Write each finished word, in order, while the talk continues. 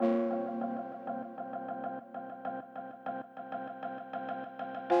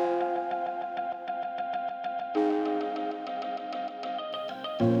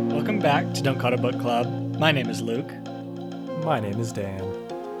Welcome back to Don't Call It a Book Club. My name is Luke. My name is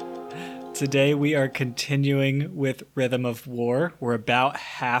Dan. Today we are continuing with Rhythm of War. We're about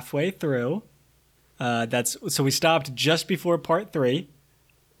halfway through. So we stopped just before part 3.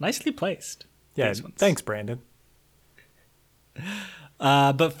 Nicely placed. Yeah, thanks, Brandon.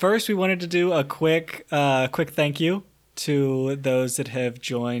 But first, we wanted to do a quick thank you to those that have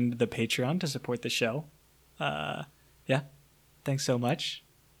joined the Patreon to support the show. Thanks so much.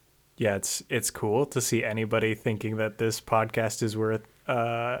 Yeah, it's cool to see anybody thinking that this podcast is worth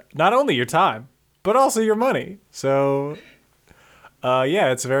not only your time, but also your money. So,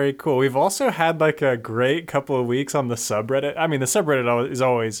 it's very cool. We've also had like a great couple of weeks on the subreddit. I mean, the subreddit is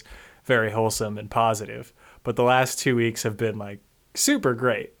always very wholesome and positive, but the last 2 weeks have been like super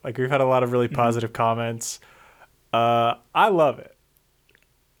great. Like we've had a lot of really positive comments. I love it.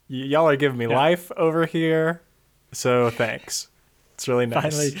 Y'all are giving me life over here. So thanks. It's really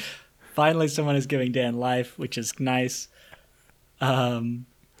nice. Finally someone is giving Dan life, which is nice. But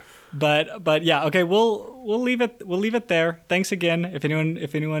yeah, okay, we'll leave it there. Thanks again. If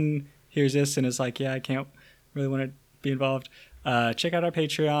anyone hears this and is like, yeah, I can't really want to be involved, check out our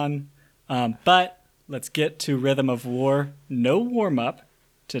Patreon. But let's get to Rhythm of War. No warm up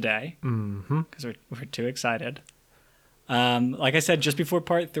today because we're too excited. Like I said, just before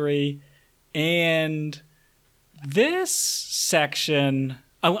part 3, and this section,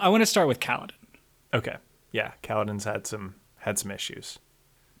 I want to start with Kaladin. Okay. Yeah, Kaladin's had some issues.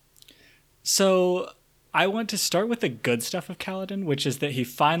 So I want to start with the good stuff of Kaladin, which is that he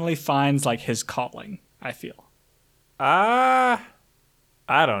finally finds like his calling, I feel. I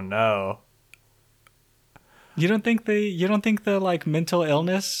don't know. You don't think the like mental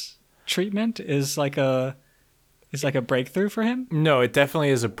illness treatment is like a breakthrough for him? No, it definitely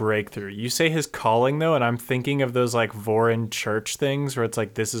is a breakthrough. You say his calling, though, and I'm thinking of those like Vorin church things where it's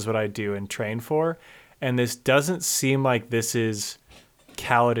like, this is what I do and train for. And this doesn't seem like this is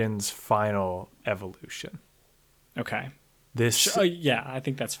Kaladin's final evolution. Okay. I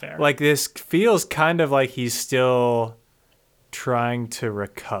think that's fair. Like this feels kind of like he's still trying to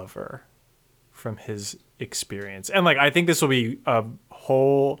recover from his experience. And like, I think this will be a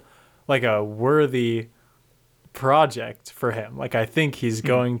worthy project for him. Like I think he's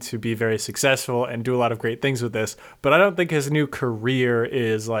going to be very successful and do a lot of great things with this, but I don't think his new career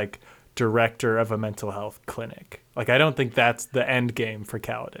is like director of a mental health clinic. Like I don't think that's the end game for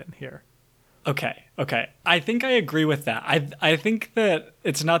Kaladin here. Okay. I think I agree with that. I think that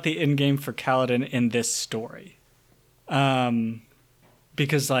it's not the end game for Kaladin in this story.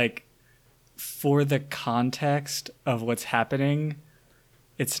 Because like for the context of what's happening,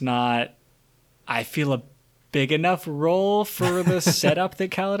 it's not, I feel, a big enough role for the setup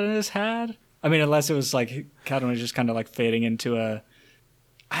that Kaladin has had. I mean, unless it was like Kaladin was just kind of like fading into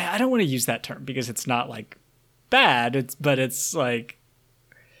I don't want to use that term because it's not like bad, but it's like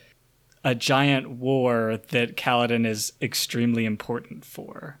a giant war that Kaladin is extremely important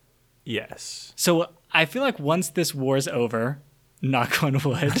for. Yes. So I feel like once this war's over, knock on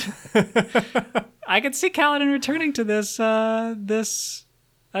wood, I could see Kaladin returning to this, I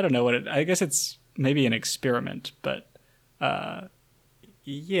don't know I guess it's maybe an experiment, but there's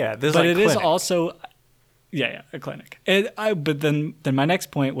but like it clinic. is also a clinic. But then my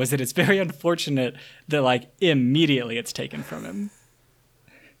next point was that it's very unfortunate that like immediately it's taken from him.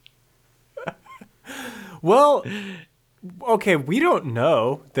 Well, okay, we don't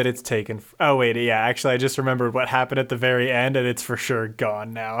know that it's taken. Oh wait, yeah, actually I just remembered what happened at the very end and it's for sure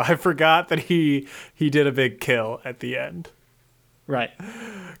gone now. I forgot that he did a big kill at the end. Right.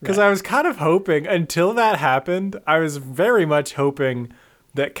 Because I was kind of hoping, until that happened, I was very much hoping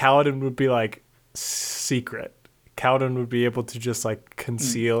that Kaladin would be like secret. Kaladin would be able to just like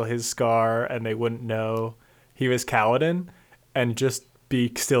conceal his scar and they wouldn't know he was Kaladin and just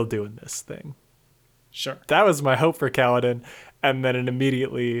be still doing this thing. Sure. That was my hope for Kaladin, and then it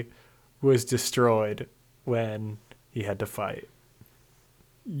immediately was destroyed when he had to fight.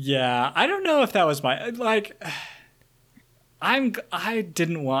 Yeah, I don't know if that was my like. I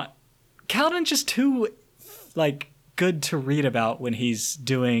didn't want Kaladin's just too like good to read about when he's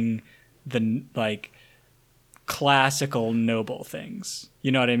doing the like classical noble things.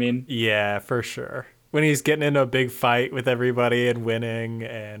 You know what I mean? Yeah, for sure. When he's getting into a big fight with everybody and winning,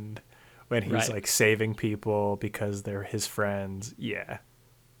 and when he's like saving people because they're his friends. Yeah.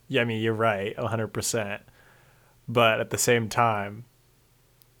 I mean, you're right, 100%. But at the same time,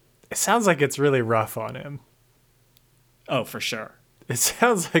 it sounds like it's really rough on him. Oh, for sure. It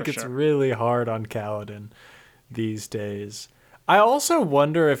sounds like it's really hard on Kaladin these days. I also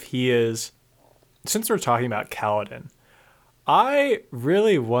wonder if he is, since we're talking about Kaladin, I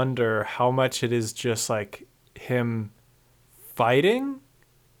really wonder how much it is just like him fighting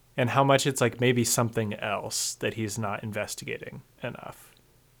and how much it's like maybe something else that he's not investigating enough.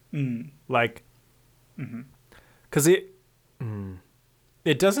 Like, because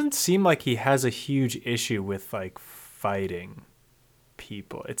it doesn't seem like he has a huge issue with like fighting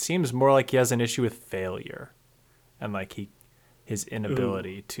people. It seems more like he has an issue with failure and like his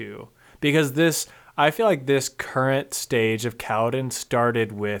inability to, because I feel like this current stage of Kaladin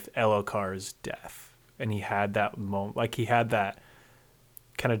started with Elokar's death, and he had that moment, like he had that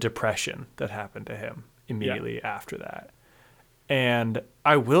kind of depression that happened to him immediately after that. And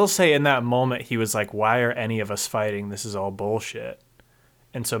I will say in that moment, he was like, why are any of us fighting? This is all bullshit.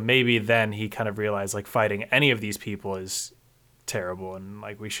 And so maybe then he kind of realized like fighting any of these people is terrible and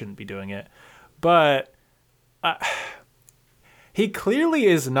like we shouldn't be doing it. But he clearly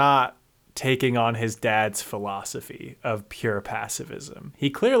is not taking on his dad's philosophy of pure pacifism. He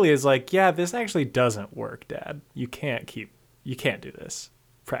clearly is like, yeah, this actually doesn't work, Dad. You can't do this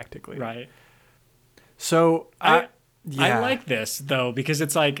practically. Right. So I like this though, because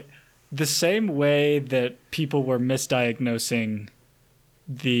it's like the same way that people were misdiagnosing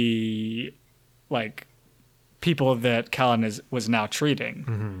the like people that Kaladin was now treating.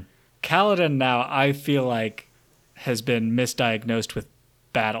 Mm-hmm. Kaladin now, I feel like, has been misdiagnosed with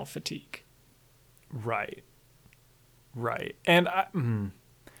battle fatigue. Right. And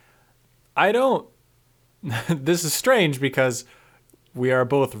I don't. This is strange because we are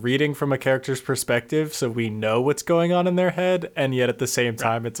both reading from a character's perspective, so we know what's going on in their head, and yet at the same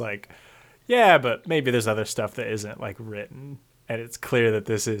time, it's like, yeah, but maybe there's other stuff that isn't like written, and it's clear that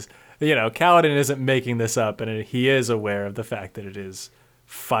this is, Kaladin isn't making this up, and he is aware of the fact that it is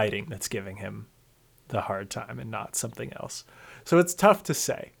fighting that's giving him the hard time and not something else. So it's tough to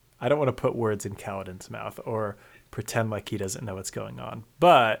say. I don't want to put words in Kaladin's mouth or pretend like he doesn't know what's going on,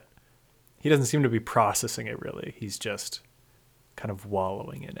 but he doesn't seem to be processing it really. He's just kind of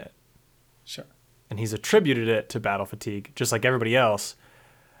wallowing in it. Sure. And he's attributed it to battle fatigue, just like everybody else.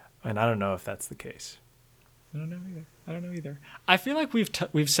 And I don't know if that's the case. I don't know either. I feel like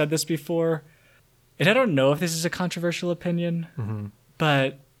we've said this before, and I don't know if this is a controversial opinion,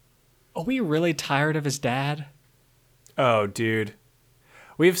 but are we really tired of his dad? Oh, dude.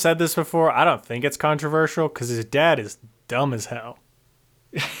 We've said this before. I don't think it's controversial because his dad is dumb as hell.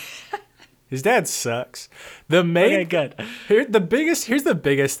 His dad sucks. Okay, good. Here's the biggest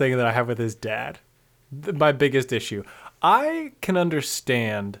thing that I have with his dad. My biggest issue. I can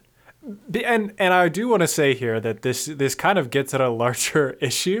understand, and I do want to say here that this kind of gets at a larger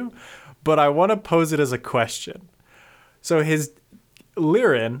issue, but I want to pose it as a question. So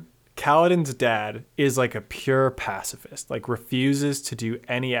Lirin, Kaladin's dad, is like a pure pacifist, like refuses to do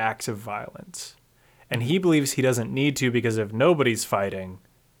any acts of violence. And he believes he doesn't need to because if nobody's fighting,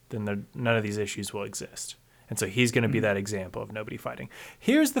 then none of these issues will exist. And so he's going to be that example of nobody fighting.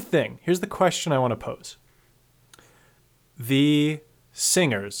 Here's the thing. Here's the question I want to pose. The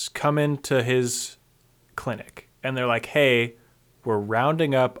singers come into his clinic and they're like, hey, we're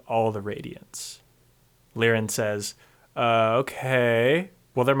rounding up all the Radiants. Lirin says, okay,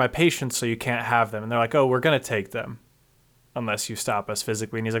 well, they're my patients, so you can't have them. And they're like, oh, we're going to take them unless you stop us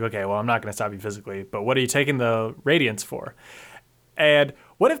physically. And he's like, okay, well, I'm not going to stop you physically, but what are you taking the Radiants for? And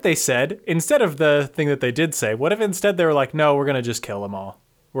what if they said, instead of the thing that they did say, what if instead they were like, no, we're going to just kill them all.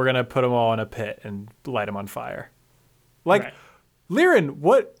 We're going to put them all in a pit and light them on fire. Like, right. Lirin,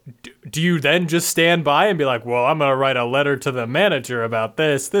 what do you then just stand by and be like, well, I'm going to write a letter to the manager about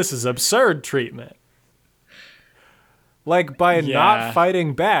this. This is absurd treatment. Like, by not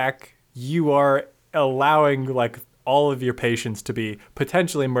fighting back, you are allowing like all of your patients to be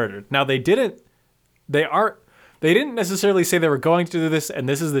potentially murdered. Now, they didn't necessarily say they were going to do this, and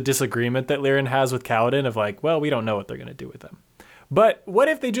this is the disagreement that Lirin has with Kaladin of like, well, we don't know what they're going to do with them. But what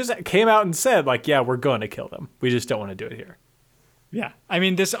if they just came out and said like, yeah, we're going to kill them. We just don't want to do it here. Yeah. I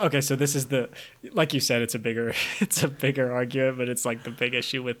mean, so this is like you said, it's a bigger argument, but it's like the big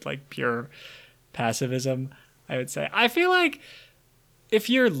issue with like pure pacifism, I would say. I feel like if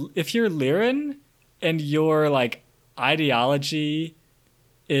you're Lirin and your like ideology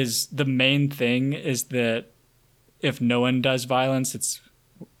is the main thing is that if no one does violence,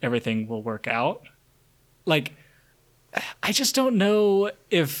 everything will work out. Like, I just don't know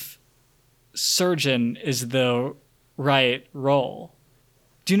if surgeon is the right role.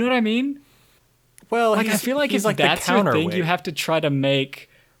 Do you know what I mean? Well, like I feel like if like that's your thing, you have to try to make.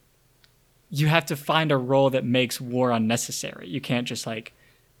 You have to find a role that makes war unnecessary. You can't just like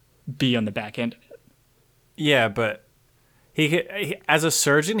be on the back end of it. Yeah, but As a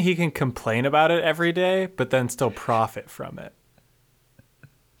surgeon, he can complain about it every day, but then still profit from it.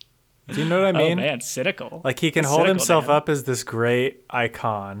 Do you know what I mean? Oh man, cynical. Like he can hold himself up as this great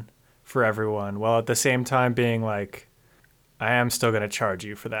icon for everyone, while at the same time being like, I am still going to charge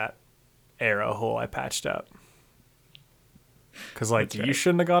you for that arrow hole I patched up. Because, like, you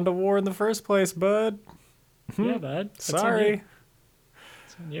shouldn't have gone to war in the first place, bud. Yeah, bud. That's Sorry.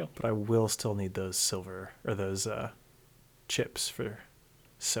 It's on you. But I will still need those silver, or those chips for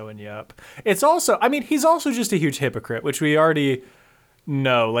sewing you up. It's also, I mean, he's also just a huge hypocrite, which we already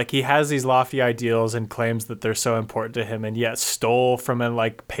know. Like, he has these lofty ideals and claims that they're so important to him, and yet stole from a,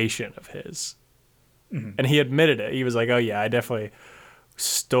 like, patient of his. Mm-hmm. And he admitted it. He was like, oh, yeah, I definitely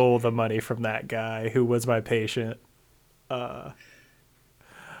stole the money from that guy who was my patient. Yeah.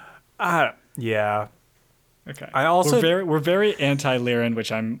 Okay. I also we're very anti-Lirin,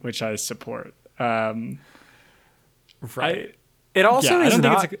 which I support. Right. It also is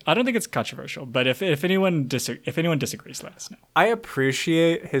I don't think it's controversial, but if anyone disagrees, let us know. I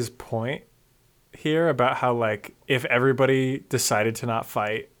appreciate his point here about how, like, if everybody decided to not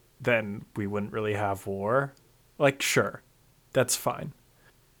fight, then we wouldn't really have war. Like, sure, that's fine.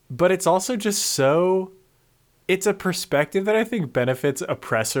 But it's also just so, it's a perspective that I think benefits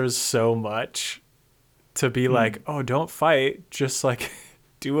oppressors so much to be like, oh, don't fight, just like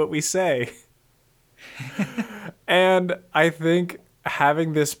do what we say. And I think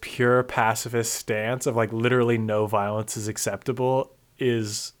having this pure pacifist stance of like literally no violence is acceptable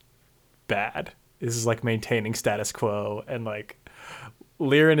is bad. This is like maintaining status quo, and like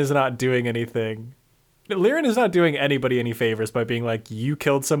Lirin is not doing anything. Lirin is not doing anybody any favors by being like, you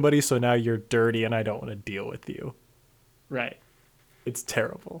killed somebody, so now you're dirty and I don't want to deal with you. Right. It's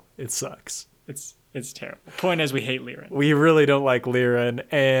terrible. It sucks. It's terrible. Point is, we hate Lirin. We really don't like Lirin,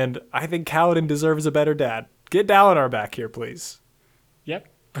 and I think Kaladin deserves a better dad. Get Dalinar back here, please. Yep.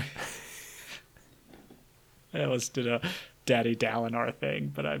 I almost did a Daddy Dalinar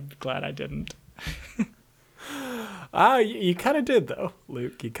thing, but I'm glad I didn't. You kind of did, though,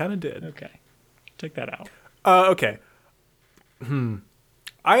 Luke. You kind of did. Okay. Take that out. Okay.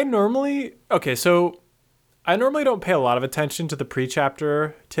 I normally don't pay a lot of attention to the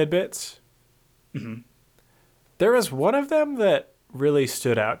pre-chapter tidbits. Mm-hmm. There was one of them that really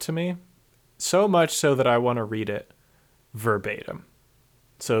stood out to me, so much so that I want to read it verbatim.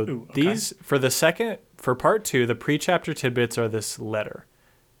 So these, for part 2, the pre-chapter tidbits are this letter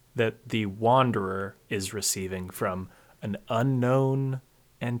that the Wanderer is receiving from an unknown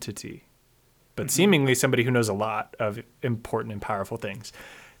entity, but seemingly somebody who knows a lot of important and powerful things.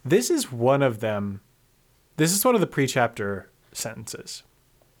 This is one of them. This is one of the pre-chapter sentences.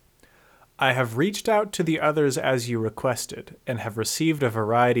 I have reached out to the others as you requested and have received a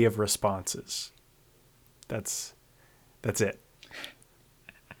variety of responses. That's it.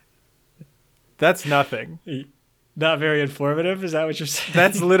 That's nothing. Not very informative? Is that what you're saying?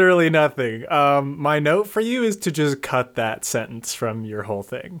 That's literally nothing. My note for you is to just cut that sentence from your whole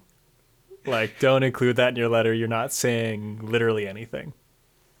thing. Like, don't include that in your letter. You're not saying literally anything.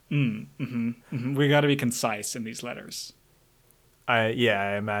 We got to be concise in these letters. I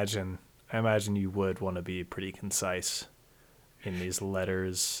imagine you would want to be pretty concise in these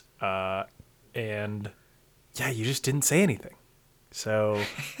letters. And yeah, you just didn't say anything. So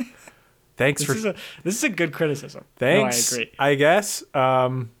thanks this is a good criticism. Thanks. No, I agree. I guess.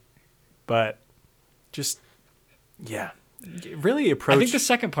 But just, yeah, really approach. I think the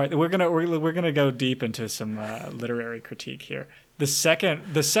second part, we're gonna go deep into some literary critique here. The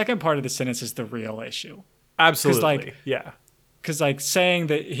second part of the sentence is the real issue. Absolutely. Yeah. Because, like, saying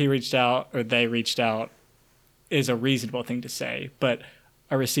that he reached out or they reached out is a reasonable thing to say, but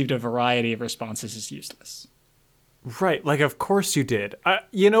I received a variety of responses is useless. Right. Like, of course you did.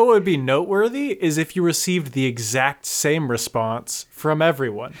 You know what would be noteworthy is if you received the exact same response from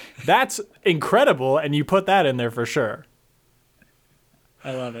everyone. That's incredible, and you put that in there for sure.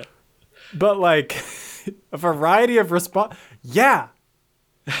 I love it. But, like, a variety of response. Yeah.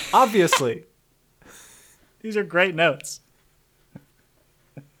 Obviously. These are great notes.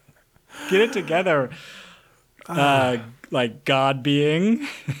 Get it together. Like God being.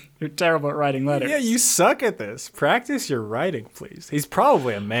 You're terrible at writing letters. Yeah, you suck at this. Practice your writing, please. He's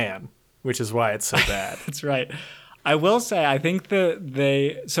probably a man, which is why it's so bad. That's right. I will say, I think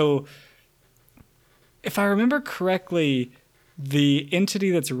so if I remember correctly, the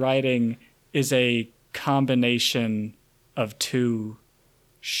entity that's writing is a combination of 2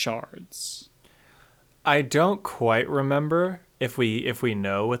 shards. I don't quite remember if we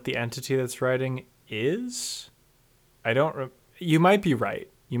know what the entity that's writing is. I don't. You might be right.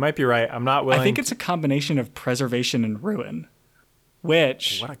 You might be right. I'm not willing. I think it's a combination of preservation and ruin,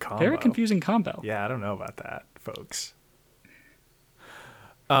 which What a combo. very confusing combo. Yeah, I don't know about that, folks.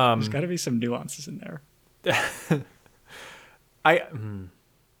 There's got to be some nuances in there.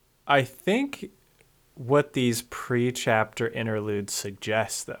 I think what these pre-chapter interludes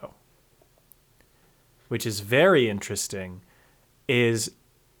suggest, though, which is very interesting, is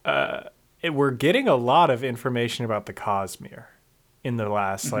we're getting a lot of information about the Cosmere in the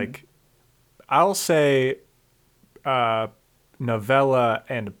last, like, I'll say novella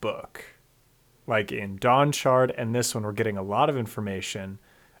and book. Like in Dawn Shard and this one, we're getting a lot of information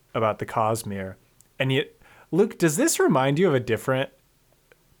about the Cosmere. And yet, Luke, does this remind you of a different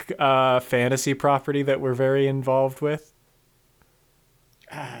fantasy property that we're very involved with?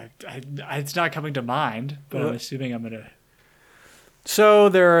 It's not coming to mind, but I'm assuming I'm gonna. So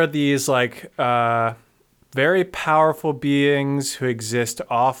there are these like very powerful beings who exist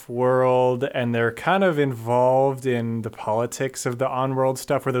off-world, and they're kind of involved in the politics of the on-world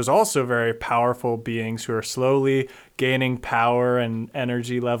stuff, where there's also very powerful beings who are slowly gaining power and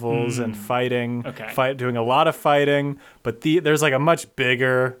energy levels and fighting, doing a lot of fighting. But there's like a much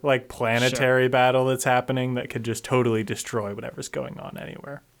bigger like planetary battle that's happening that could just totally destroy whatever's going on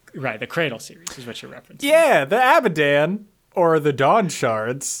anywhere. Right, the Cradle series is what you're referencing. Yeah, the Abadan, or the Dawn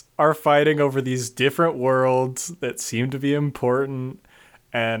Shards, are fighting over these different worlds that seem to be important.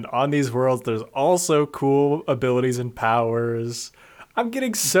 And on these worlds, there's also cool abilities and powers. I'm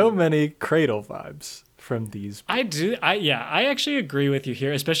getting so many Cradle vibes from these. I do. I actually agree with you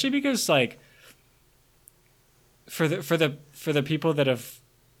here, especially because like for the people that have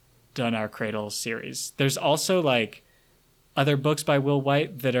done our Cradle series, there's also like other books by Will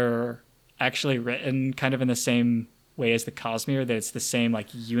White that are actually written kind of in the same way as the Cosmere, that it's the same like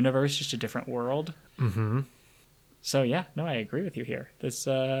universe, just a different world. So yeah, no, I agree with you here. This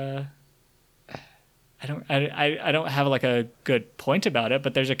I don't have like a good point about it,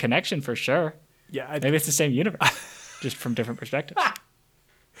 but there's a connection for sure. Yeah, Maybe it's the same universe, just from different perspectives.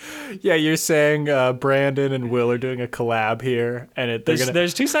 Yeah, you're saying Brandon and Will are doing a collab here, and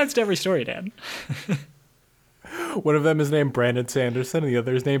there's two sides to every story, Dan. One of them is named Brandon Sanderson, and the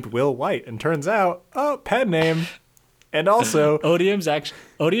other is named Will White. And turns out, pen name. And also, Odium's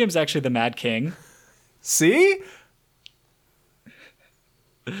actually the Mad King. See?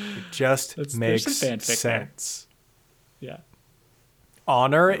 It just makes sense. There. Yeah.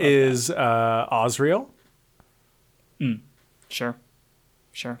 Honor is Osriel. Sure.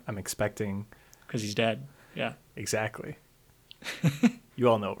 I'm expecting. Because he's dead. Yeah. Exactly. You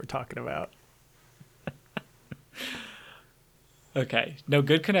all know what we're talking about. Okay. No,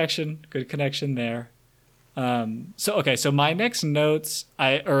 good connection. Good connection there. So my next notes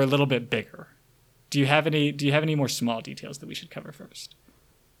are a little bit bigger. Do you have any more small details that we should cover first?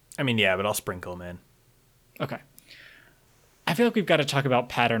 I mean, yeah, but I'll sprinkle them in. Okay. I feel like we've got to talk about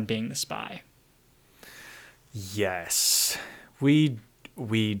Pattern being the spy. Yes, we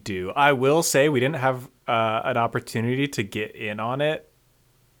do. I will say we didn't have an opportunity to get in on it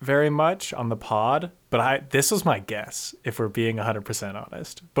very much on the pod, but this was my guess, if we're being 100%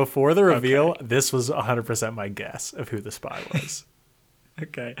 honest. Before the reveal, this was 100% my guess of who the spy was.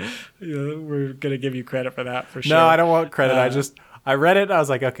 Okay. We're going to give you credit for that, for sure. No, I don't want credit. I read it and I was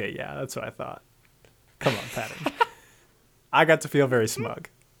like, okay, yeah, that's what I thought. Come on, Pattern. I got to feel very smug.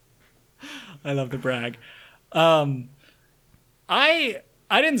 I love the brag. I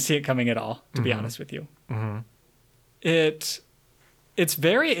didn't see it coming at all, to be honest with you. It's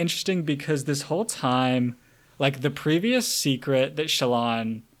very interesting because this whole time, like the previous secret that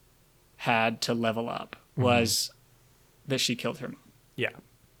Shallan had to level up was that she killed her mom. Yeah.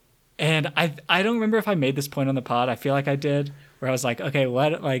 And I don't remember if I made this point on the pod. I feel like I did, where I was like, okay,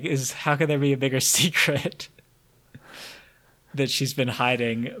 how could there be a bigger secret that she's been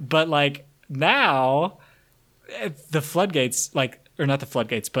hiding? But like now the floodgates, or not the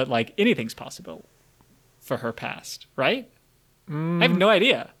floodgates, but like anything's possible for her past, right? I have no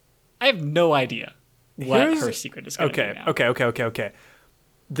idea. What her secret is going to be now. Okay.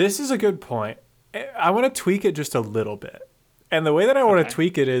 This is a good point. I want to tweak it just a little bit. And the way that I want to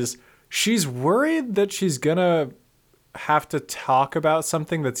tweak it is she's worried that she's going to have to talk about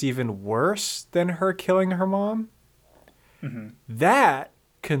something that's even worse than her killing her mom. That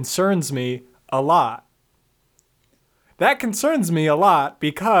concerns me a lot.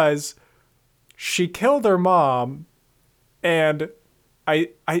 Because she killed her mom, and I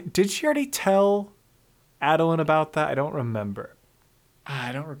did she already tell Adolin about that? I don't remember.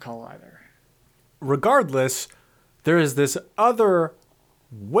 I don't recall either. Regardless, there is this other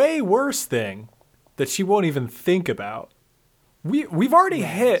way worse thing that she won't even think about, we've already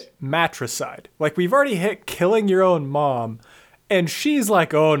hit matricide. Like, we've already hit killing your own mom. And she's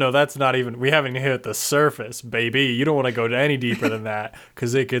like, oh, no, that's not even, we haven't hit the surface, baby. You don't want to go any deeper than that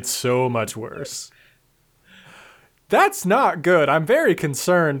because it gets so much worse. That's not good. I'm very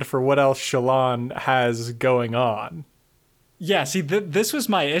concerned for what else Shallan has going on. Yeah, see, this was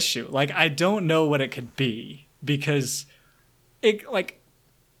my issue. Like, I don't know what it could be because it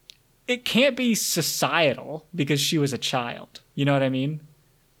can't be societal because she was a child. You know what I mean?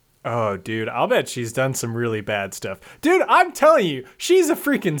 Oh, dude, I'll bet she's done some really bad stuff. Dude, I'm telling you, she's a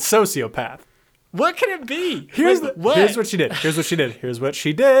freaking sociopath. What can it be? Here's what she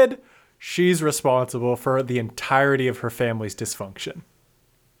did. She's responsible for the entirety of her family's dysfunction.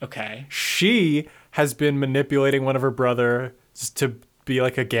 Okay. She has been manipulating one of her brothers to be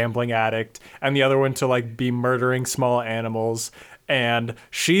like a gambling addict and the other one to like be murdering small animals. And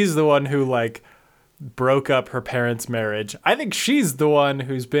she's the one who like broke up her parents' marriage. I think she's the one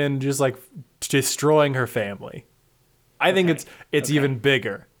who's been just like destroying her family. I think it's even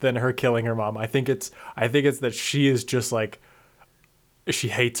bigger than her killing her mom. I think it's that she is just like, she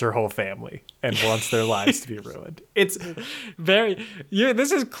hates her whole family and wants their lives to be ruined. It's very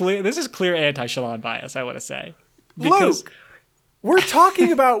this is clear anti-Shallan bias, I want to say. Because Luke, we're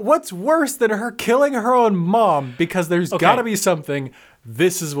talking about what's worse than her killing her own mom because there's got to be something.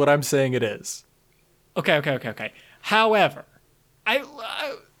 This is what I'm saying it is. Okay. However, I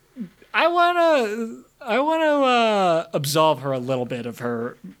want to absolve her a little bit of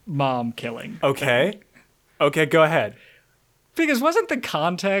her mom killing. Okay, go ahead. Because wasn't the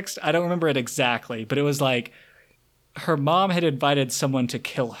context, I don't remember it exactly, but it was like her mom had invited someone to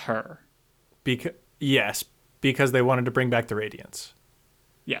kill her. Yes, because they wanted to bring back the Radiance.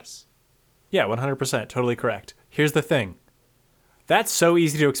 Yes. Yeah, 100%, totally correct. Here's the thing. That's so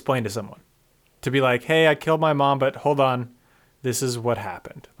easy to explain to someone. To be like, hey, I killed my mom, but hold on. This is what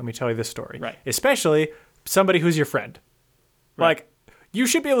happened. Let me tell you this story. Right. Especially somebody who's your friend. Right. Like, you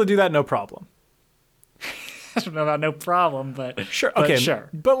should be able to do that no problem. I don't know about no problem, but sure. Okay, sure.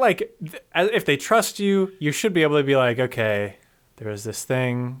 But like, if they trust you, you should be able to be like, okay, there was this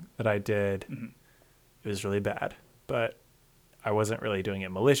thing that I did. Mm-hmm. It was really bad, but I wasn't really doing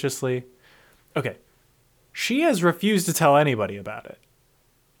it maliciously. Okay. She has refused to tell anybody about it.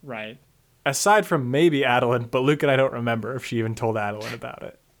 Right. Aside from maybe Adeline, but Luke and I don't remember if she even told Adeline about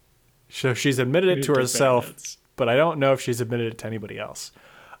it. So she's admitted it to herself, but I don't know if she's admitted it to anybody else.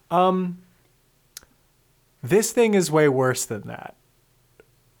 This thing is way worse than that.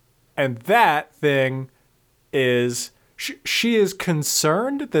 And that thing is, she is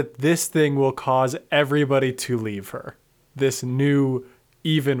concerned that this thing will cause everybody to leave her. This new,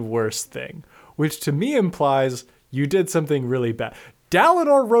 even worse thing. Which to me implies you did something really bad.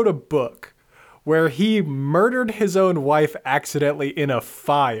 Dalinar wrote a book where he murdered his own wife accidentally in a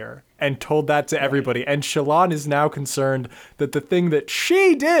fire and told that to everybody. And Shallan is now concerned that the thing that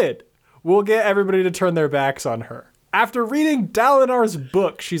she did will get everybody to turn their backs on her. After reading Dalinar's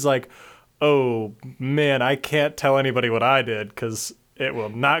book, she's like, oh man, I can't tell anybody what I did because it will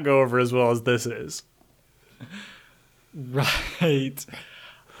not go over as well as this is. Right.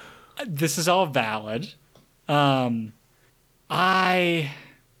 This is all valid. I'm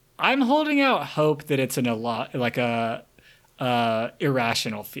holding out hope that it's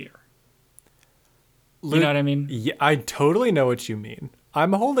irrational fear. You know what I mean? Yeah, I totally know what you mean.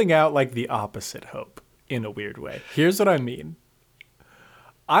 I'm holding out like the opposite hope in a weird way. Here's what I mean.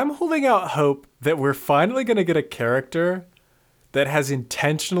 I'm holding out hope that we're finally going to get a character that has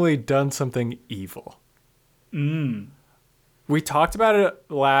intentionally done something evil. We talked about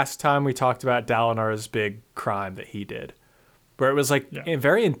it last time. We talked about Dalinar's big crime that he did, where it was like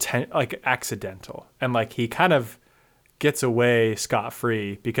very intent, like accidental, and like he kind of gets away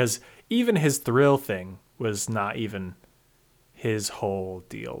scot-free because even his thrill thing was not even his whole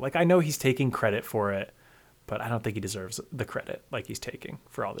deal. Like, I know he's taking credit for it, but I don't think he deserves the credit like he's taking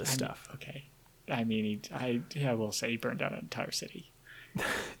for all this stuff. Okay. I mean, I will say he burned down an entire city.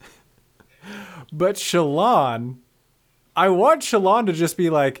 But Shallan, I want Shallan to just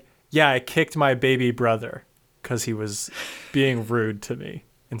be like, yeah, I kicked my baby brother because he was being rude to me.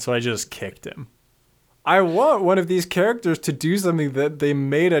 And so I just kicked him. I want one of these characters to do something that they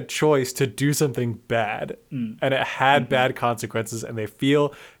made a choice to do something bad. And it had bad consequences and they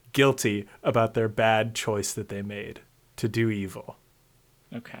feel guilty about their bad choice that they made to do evil.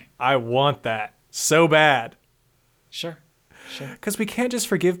 Okay. I want that so bad. Sure. Because we can't just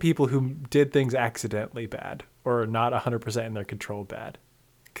forgive people who did things accidentally bad or not 100% in their control bad.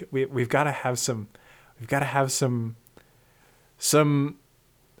 We've got to have some,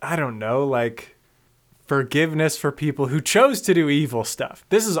 I don't know, like forgiveness for people who chose to do evil stuff.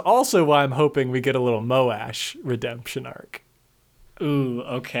 This is also why I'm hoping we get a little Moash redemption arc. Ooh,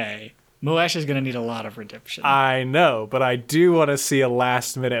 okay. Moash is going to need a lot of redemption. I know, but I do want to see a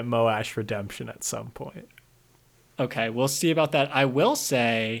last-minute Moash redemption at some point. Okay, we'll see about that. I will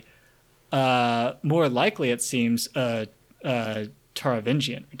say, more likely it seems Taravingian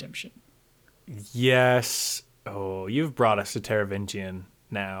redemption. Yes. Oh, you've brought us to Taravingian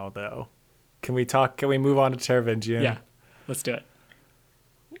now, though. Can we move on to Taravingian? Yeah, let's do it.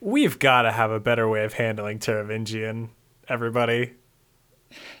 We've got to have a better way of handling Taravingian, everybody.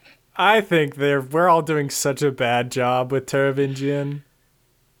 I think we're all doing such a bad job with Taravingian.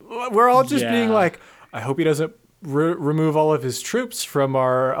 We're all just being like, I hope he doesn't remove all of his troops from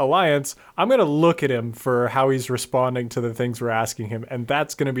our alliance. I'm going to look at him for how he's responding to the things we're asking him, and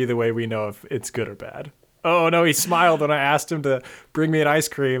that's going to be the way we know if it's good or bad. Oh, no, he smiled when I asked him to bring me an ice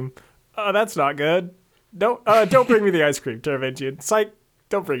cream. Oh, that's not good. Don't bring me the ice cream, Taravingian. Psych,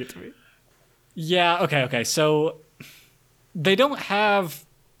 don't bring it to me. Yeah, okay. So they don't have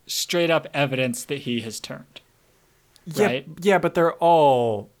straight up evidence that he has turned. Right? Yeah, but they're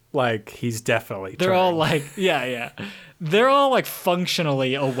all like, he's definitely They're turned. all like, yeah. They're all like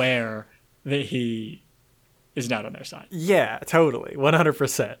functionally aware that he is not on their side. Yeah, totally.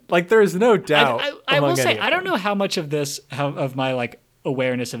 100%. Like, there's no doubt. I will say, I I don't know how much of this, of my like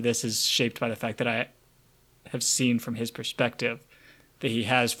awareness of this is shaped by the fact that I have seen from his perspective that he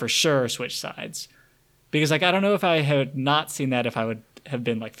has for sure switched sides. Because like, I don't know if I had not seen that if I would have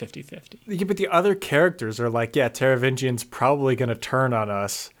been like 50-50. Yeah, but the other characters are like, yeah, Taravingian's probably going to turn on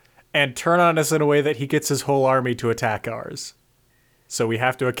us, and turn on us in a way that he gets his whole army to attack ours. So we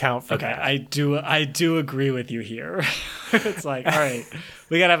have to account for that. I do agree with you here. It's like, all right,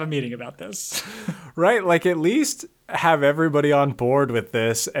 we got to have a meeting about this. Right? Like, at least have everybody on board with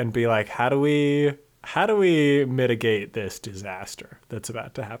this and be like, how do we mitigate this disaster that's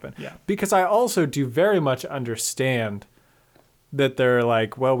about to happen? Yeah. Because I also do very much understand that they're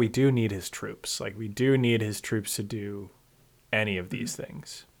like, well, we do need his troops. Like, we do need his troops to do any of these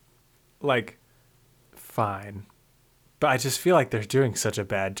things. Like, fine. But I just feel like they're doing such a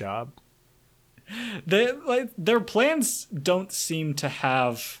bad job. Their plans don't seem to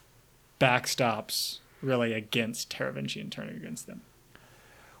have backstops really against Taravingian turning against them.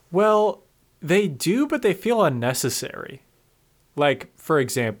 Well, they do, but they feel unnecessary. Like, for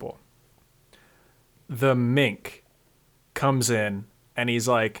example, the Mink comes in and he's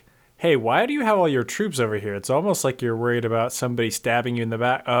like, hey, why do you have all your troops over here? It's almost like you're worried about somebody stabbing you in the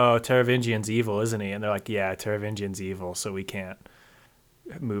back. Oh, Taravingian's evil, isn't he? And they're like, yeah, Taravingian's evil, so we can't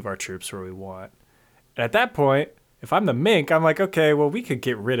move our troops where we want. And at that point, if I'm the Mink, I'm like, okay, well, we could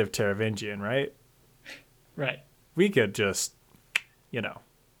get rid of Taravingian, right? Right. We could just,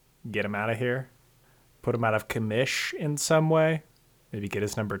 get him out of here. Put him out of commish in some way. Maybe get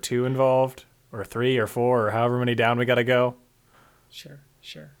his number 2 involved, or 3 or 4, or however many down we got to go. Sure.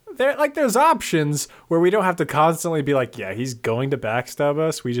 There's options where we don't have to constantly be like, yeah, he's going to backstab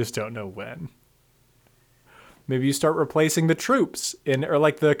us. We just don't know when. Maybe you start replacing the troops or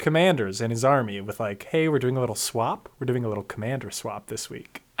like the commanders in his army with like, hey, we're doing a little swap. We're doing a little commander swap this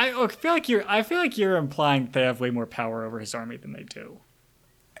week. I feel like you're implying they have way more power over his army than they do.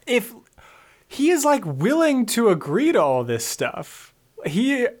 If he is like willing to agree to all this stuff,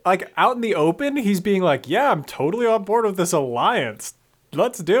 he like out in the open, he's being like, yeah, I'm totally on board with this alliance.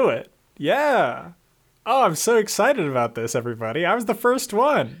 Let's do it. Yeah. Oh, I'm so excited about this, everybody. I was the first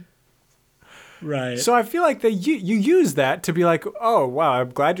one. Right. So I feel like you use that to be like, oh, wow,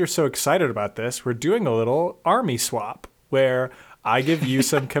 I'm glad you're so excited about this. We're doing a little army swap where I give you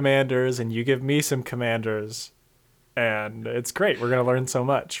some commanders and you give me some commanders. And it's great. We're going to learn so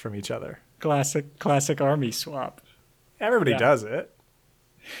much from each other. Classic army swap. Everybody does it.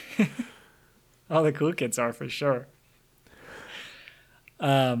 All the cool kids are for sure.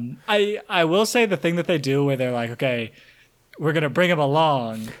 I will say the thing that they do where they're like, okay, we're going to bring him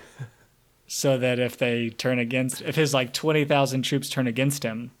along so that if his like 20,000 troops turn against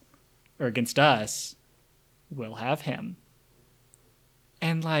him or against us, we'll have him.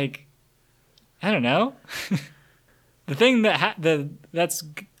 And like, I don't know. The thing that's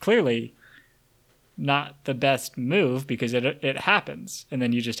clearly not the best move because it happens and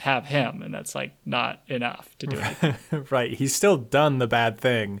then you just have him and that's like not enough to do it. Right. He's still done the bad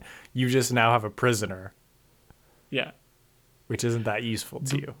thing. You just now have a prisoner. Yeah. Which isn't that useful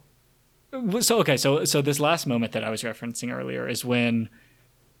to you. So this last moment that I was referencing earlier is when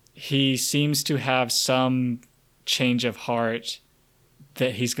he seems to have some change of heart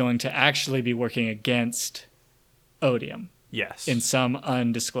that he's going to actually be working against Odium Yes. in some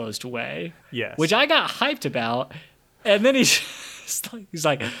undisclosed way. Yes. Which I got hyped about, and then he's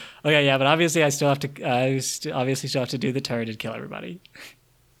like, okay, yeah, but obviously I still have to, obviously still have to do the turret and kill everybody.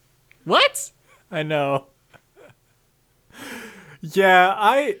 What? I know. Yeah,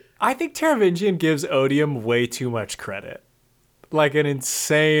 I think Teravingian gives Odium way too much credit. Like an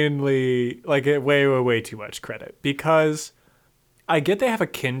insanely, like way too much credit. Because I get they have a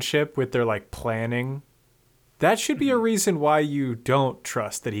kinship with their like planning. That should be a reason why you don't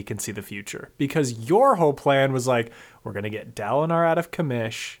trust that he can see the future. Because your whole plan was like, we're going to get Dalinar out of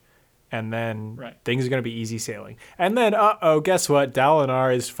Kamish, and then things are going to be easy sailing. And then, guess what?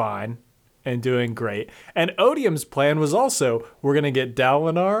 Dalinar is fine and doing great. And Odium's plan was also, we're going to get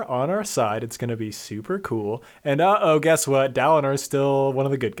Dalinar on our side. It's going to be super cool. And guess what? Dalinar is still one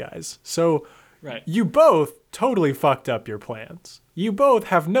of the good guys. So you both totally fucked up your plans. You both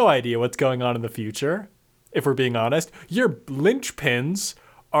have no idea what's going on in the future. If we're being honest, your linchpins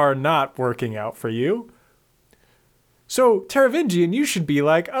are not working out for you. So Teravingian, you should be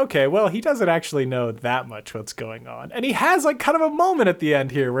like, okay, well, he doesn't actually know that much what's going on. And he has like kind of a moment at the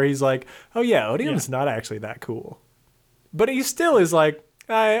end here where he's like, oh yeah, Odium's not actually that cool. But he still is like,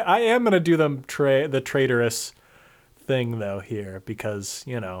 I am going to do the traitorous thing though here because,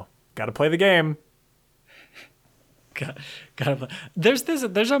 you know, got to play the game.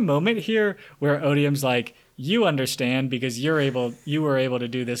 There's a moment here where Odium's like, you understand because you were able to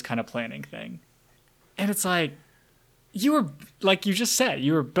do this kind of planning thing. And it's like, you were, like you just said,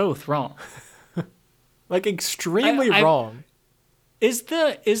 you were both wrong. Like extremely wrong. Is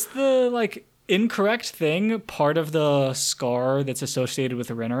the like incorrect thing part of the scar that's associated with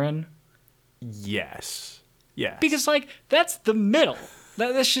Renarin? Yes. Yes. Because like that's the middle.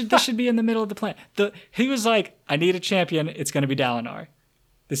 That should be in the middle of the plan. He was like, I need a champion. It's going to be Dalinar.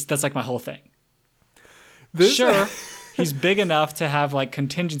 That's like my whole thing. Sure, he's big enough to have like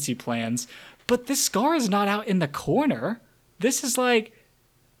contingency plans, but this scar is not out in the corner. This is like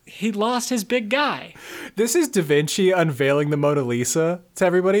he lost his big guy. This is Da Vinci unveiling the Mona Lisa to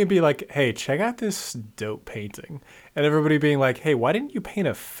everybody and be like, hey, check out this dope painting. And everybody being like, hey, why didn't you paint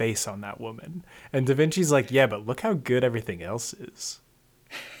a face on that woman? And Da Vinci's like, yeah, but look how good everything else is.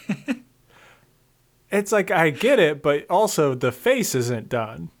 It's like, I get it, but also the face isn't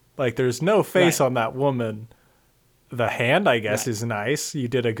done. Like, there's no face on that woman. The hand, I guess, is nice. You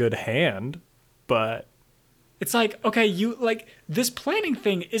did a good hand, but... It's like, okay, you, like, this planning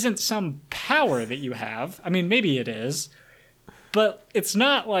thing isn't some power that you have. I mean, maybe it is, but it's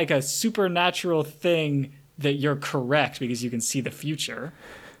not like a supernatural thing that you're correct because you can see the future.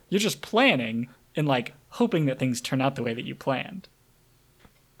 You're just planning and, like, hoping that things turn out the way that you planned.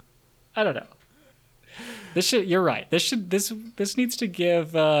 I don't know. You're right. This needs to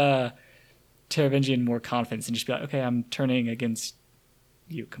give Teravingian more confidence and just be like, okay, I'm turning against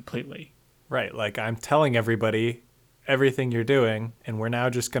you completely. Right. Like, I'm telling everybody everything you're doing, and we're now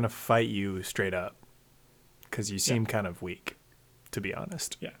just going to fight you straight up because you seem kind of weak, to be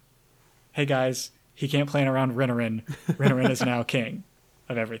honest. Yeah. Hey, guys, he can't plan around Renarin. Renarin is now king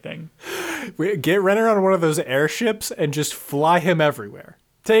of everything. Get Renarin on one of those airships and just fly him everywhere.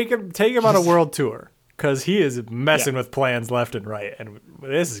 Take him on a world tour. Because he is messing with plans left and right, and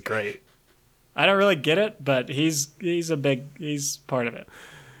this is great. I don't really get it, but he's part of it.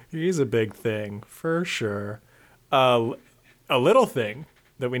 He's a big thing, for sure. A little thing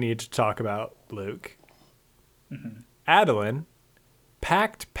that we need to talk about, Luke. Mm-hmm. Adolin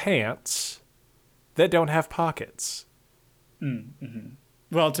packed pants that don't have pockets. Mm-hmm.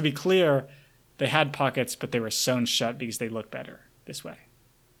 Well, to be clear, they had pockets, but they were sewn shut because they look better this way.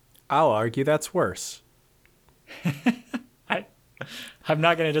 I'll argue that's worse. I'm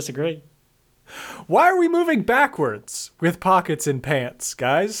not going to disagree. Why are we moving backwards with pockets in pants,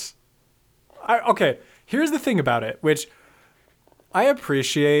 guys? Okay, here's the thing about it, which I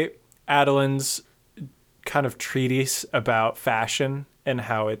appreciate Adolin's kind of treatise about fashion and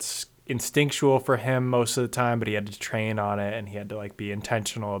how it's instinctual for him most of the time, but he had to train on it and he had to like be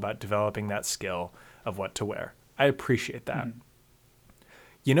intentional about developing that skill of what to wear. I appreciate that. Mm-hmm.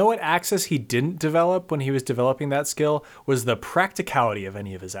 You know what access he didn't develop when he was developing that skill was the practicality of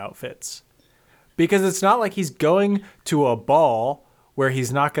any of his outfits. Because it's not like he's going to a ball where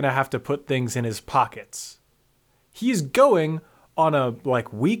he's not going to have to put things in his pockets. He's going on a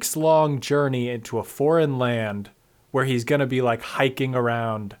like weeks-long journey into a foreign land where he's going to be like hiking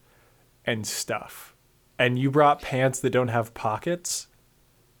around and stuff. And you brought pants that don't have pockets?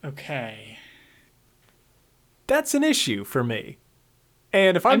 Okay. That's an issue for me.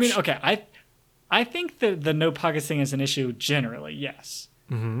 And if I think the no pockets thing is an issue generally, yes.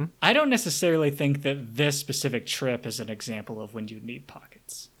 I don't necessarily think that this specific trip is an example of when you need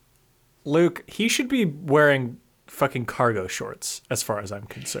pockets. Luke, he should be wearing fucking cargo shorts, as far as I'm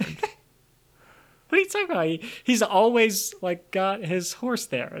concerned. What are you talking about? He's always like got his horse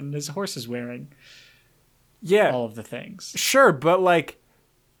there, and his horse is wearing Yeah, all of the things. sure, but like,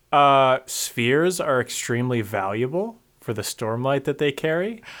 spheres are extremely valuable for the stormlight that they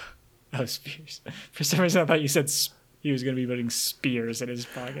carry. Oh, spears! For some reason, I thought you said he was going to be putting spears in his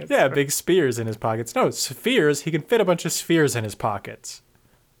pockets. Yeah, big spears in his pockets. No, spheres. He can fit a bunch of spheres in his pockets.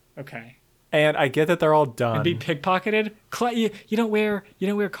 Okay. And I get that they're all done. And be pickpocketed. You don't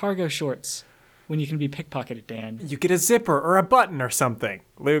wear cargo shorts when you can be pickpocketed, Dan. You get a zipper or a button or something,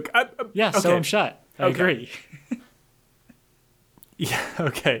 Luke. Yeah, okay. sew them shut. I agree. Yeah,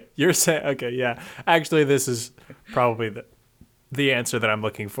 okay. You're saying, okay, yeah. Actually, this is probably the answer that I'm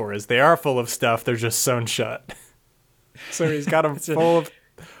looking for is they are full of stuff. They're just sewn shut. So he's got them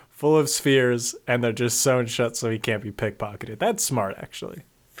full of spheres, and they're just sewn shut so he can't be pickpocketed. That's smart, actually.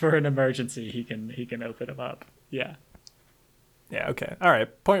 For an emergency, he can open them up. Yeah. Yeah, okay. All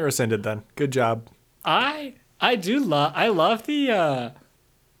right. Point rescinded then. Good job. I love the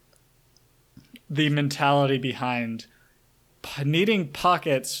mentality behind needing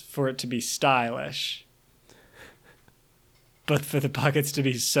pockets for it to be stylish, but for the pockets to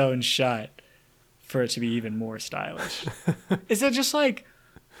be sewn shut for it to be even more stylish. Is it just like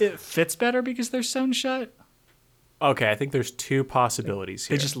it fits better because they're sewn shut? Okay, I think there's two possibilities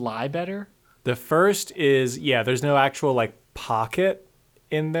here. They just lie better? The first is, yeah, there's no actual like pocket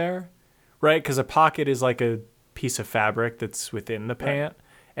in there, right? Because a pocket is like a piece of fabric that's within the pant. Right.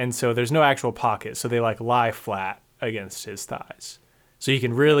 And so there's no actual pocket. So they like lie flat against his thighs. So you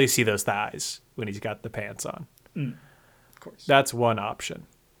can really see those thighs when he's got the pants on. Of course. That's one option.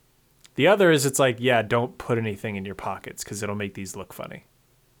 The other is it's like, yeah, don't put anything in your pockets because it'll make these look funny.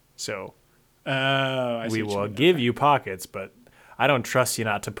 So we will give you pockets, but I don't trust you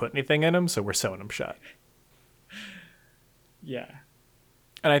not to put anything in them, so we're sewing them shut. Yeah.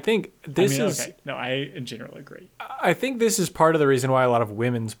 And I think this is... Okay. No, I in general agree. I think this is part of the reason why a lot of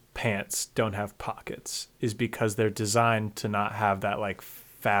women's pants don't have pockets, is because they're designed to not have that like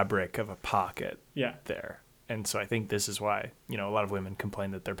fabric of a pocket there. And so I think this is why, a lot of women complain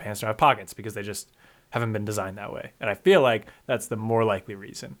that their pants don't have pockets, because they just haven't been designed that way. And I feel like that's the more likely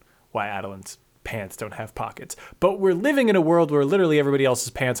reason why Adeline's pants don't have pockets. But we're living in a world where literally everybody else's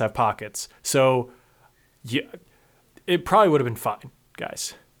pants have pockets. So yeah, it probably would have been fine.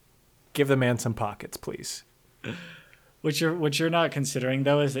 Guys, give the man some pockets, please. What you're not considering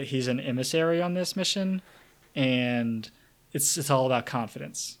though is that he's an emissary on this mission, and it's all about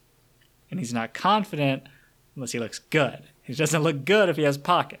confidence. And he's not confident unless he looks good. He doesn't look good if he has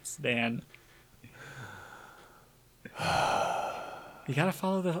pockets, Dan. You gotta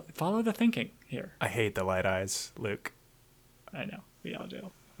follow the thinking here. I hate the light eyes, Luke. I know. We all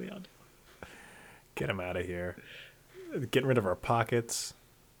do. Get him out of here. Getting rid of our pockets.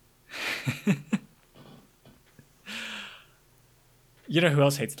 You know who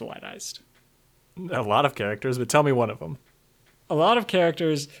else hates the light-eyed? A lot of characters, but tell me one of them. A lot of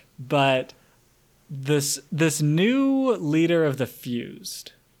characters, but this new leader of the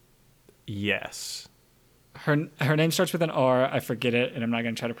Fused. Yes. Her name starts with an R. I forget it, and I'm not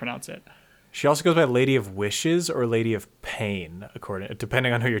going to try to pronounce it. She also goes by Lady of Wishes or Lady of Pain,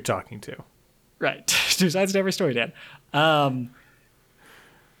 depending on who you're talking to. Right. Two sides to every story, Dan. I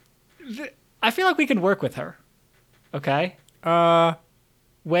feel like we can work with her. Okay?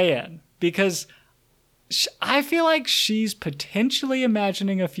 Weigh in. Because I feel like she's potentially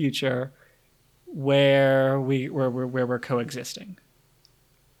imagining a future where we're coexisting.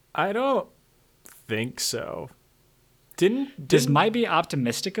 I don't think so. This might be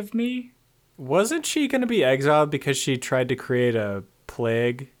optimistic of me. Wasn't she going to be exiled because she tried to create a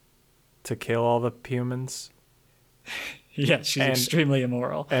plague to kill all the humans? Yeah, she's extremely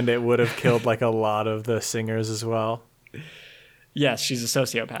immoral. And it would have killed like a lot of the singers as well. Yes, she's a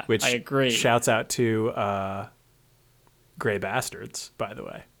sociopath. Which I agree. Shouts out to Grey Bastards, by the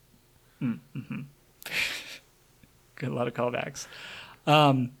way. Mm-hmm. Good, a lot of callbacks.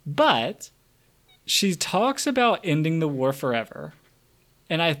 But she talks about ending the war forever.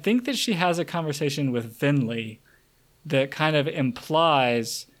 And I think that she has a conversation with Vinley that kind of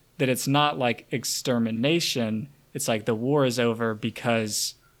implies that it's not like extermination. It's like the war is over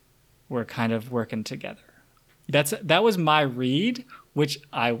because we're kind of working together. That was my read, which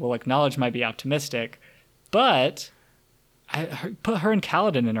I will acknowledge might be optimistic, but I put her and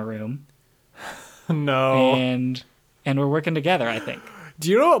Kaladin in a room. No. And we're working together, I think. Do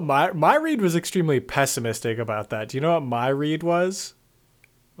you know what my read was extremely pessimistic about that? Do you know what my read was?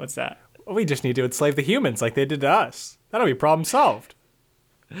 What's that? We just need to enslave the humans like they did to us. That'll be problem solved.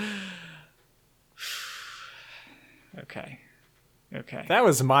 Okay. That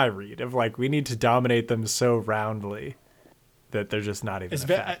was my read of like, we need to dominate them so roundly that they're just not even a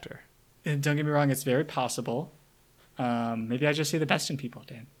factor. And don't get me wrong, it's very possible. Maybe I just see the best in people,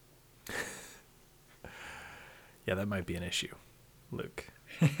 Dan. Yeah, that might be an issue, Luke.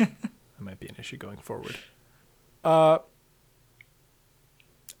 That might be an issue going forward. I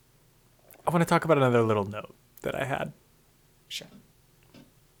want to talk about another little note that I had. Sure.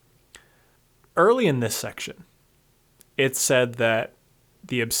 Early in this section, it said that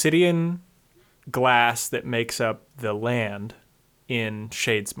the obsidian glass that makes up the land in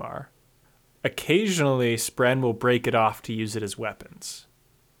Shadesmar, occasionally Spren will break it off to use it as weapons.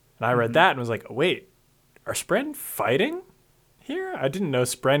 And I read that and was like, oh, wait, are Spren fighting here? I didn't know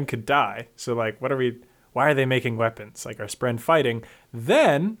Spren could die. So like, why are they making weapons? Like, are Spren fighting?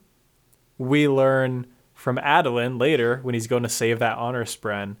 Then we learn from Adolin later when he's going to save that honor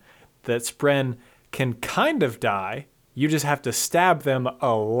Spren that Spren can kind of die. You just have to stab them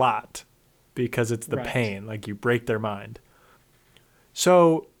a lot because it's the pain. Like, you break their mind.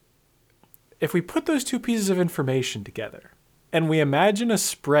 So if we put those two pieces of information together and we imagine a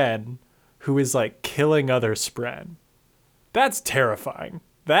Spren who is like killing other Spren, that's terrifying.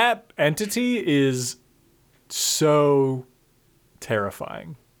 That entity is so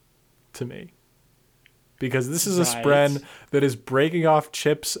terrifying to me. Because this is a Spren that is breaking off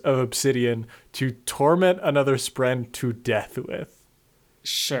chips of obsidian to torment another Spren to death with.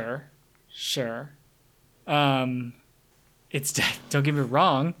 Sure. Don't get me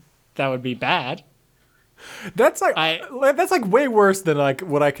wrong, that would be bad. That's like way worse than like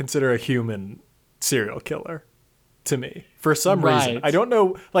what I consider a human serial killer to me. For some reason. I don't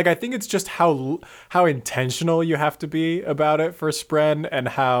know, like I think it's just how intentional you have to be about it for Spren and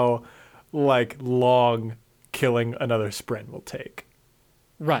how like long killing another Spren will take.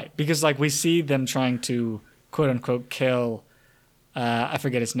 Right, because like we see them trying to quote unquote kill I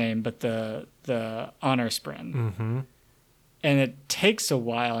forget his name, but the honor Spren. Mm-hmm. And it takes a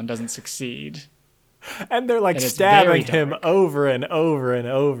while and doesn't succeed. And they're like stabbing him over and over and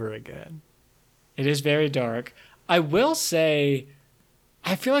over again. It is very dark. I will say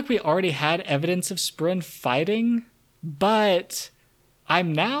I feel like we already had evidence of Spren fighting, but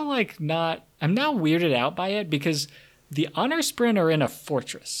I'm now weirded out by it because the honor Spren are in a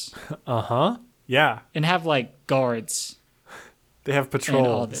fortress. Uh-huh. Yeah. And have like guards. They have patrols. And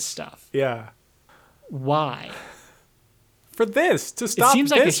all this stuff. Yeah. Why? For this, to stop this. It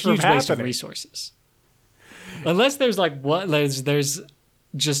seems like a huge happening. waste of resources. Unless there's like there's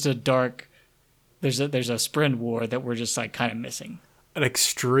just a dark there's a Spren war that we're just like kind of missing. An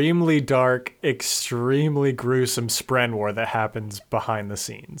extremely dark, extremely gruesome Spren war that happens behind the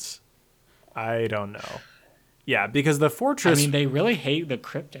scenes. I don't know. Yeah, because the fortress. I mean, they really hate the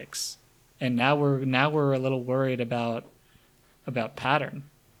cryptics, and now we're a little worried about Pattern.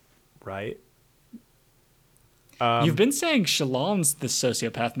 Right. You've been saying Shalon's the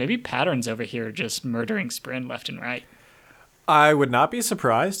sociopath. Maybe Pattern's over here just murdering Spren left and right. I would not be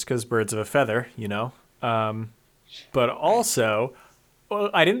surprised because birds of a feather, you know. But also, well,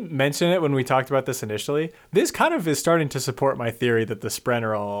 I didn't mention it when we talked about this initially. This kind of is starting to support my theory that the Spren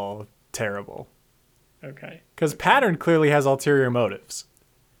are all terrible. Okay. Because Pattern clearly has ulterior motives.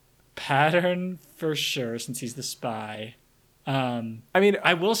 Pattern for sure, since he's the spy. I mean,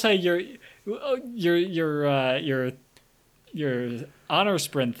 I will say your honor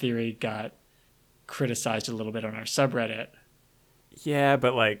Spren theory got criticized a little bit on our subreddit. Yeah,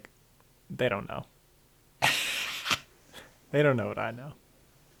 but like, they don't know. They don't know what I know.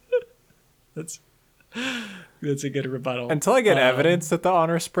 That's a good rebuttal. Until I get evidence that the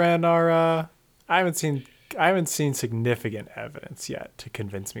honor Spren are, I haven't seen significant evidence yet to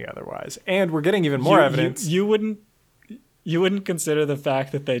convince me otherwise. And we're getting even more evidence. You wouldn't consider the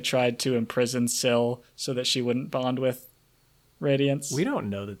fact that they tried to imprison Syl so that she wouldn't bond with Radiance? We don't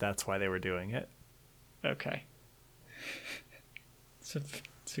know that that's why they were doing it. Okay.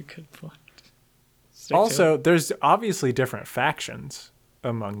 It's a good point. Also, there's obviously different factions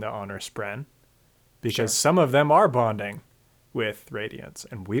among the honor Spren because some of them are bonding with Radiance,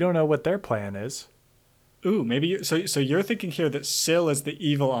 and we don't know what their plan is. Ooh, maybe so you're thinking here that Syl is the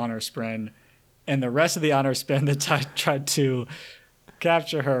evil honor Spren, and the rest of the honor Spren that tried to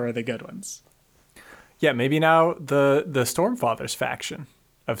capture her are the good ones. Yeah, maybe now the Stormfather's faction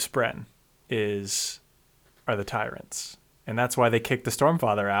of Spren are the tyrants, and that's why they kicked the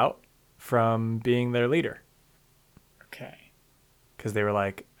Stormfather out from being their leader. Okay. Because they were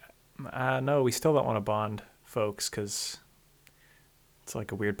like, no, we still don't want to bond folks because It's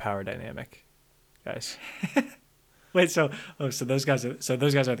like a weird power dynamic, guys. Wait, so those guys are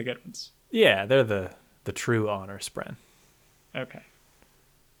the good ones. Yeah, they're the true honor spren. Okay.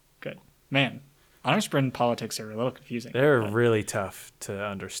 Good. Man, honor spren politics are a little confusing. They're really tough to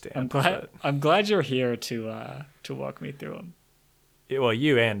understand. I'm glad you're here to walk me through them. Well,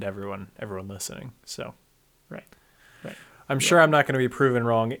 you and everyone listening. So, right. I'm sure I'm not going to be proven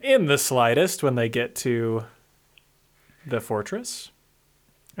wrong in the slightest when they get to the fortress,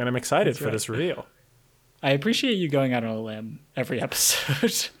 and I'm excited for this reveal. I appreciate you going out on a limb every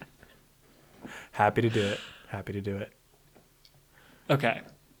episode. Happy to do it. Okay.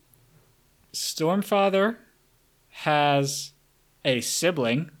 Stormfather has a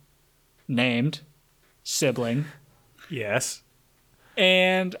sibling named Sibling. Yes.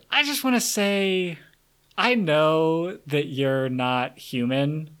 And I just want to say, I know that you're not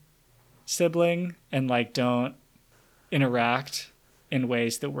human, Sibling, and like don't interact in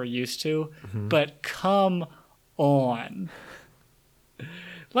ways that we're used to, but come on.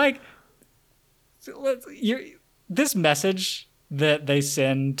 Like, this message that they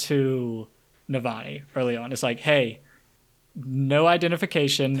send to Navani early on is like, hey, no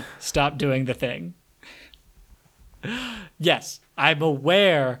identification, stop doing the thing. Yes, I'm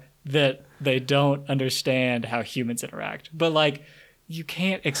aware that they don't understand how humans interact, but like, you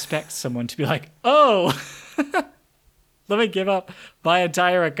can't expect someone to be like, oh, let me give up my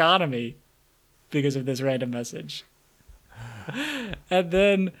entire economy because of this random message. And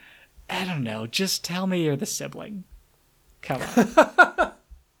then, I don't know, just tell me you're the sibling. Come on.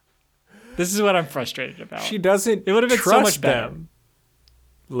 This is what I'm frustrated about. She doesn't It would have been trust so much better. them.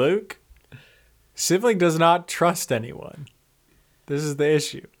 Luke, Sibling does not trust anyone. This is the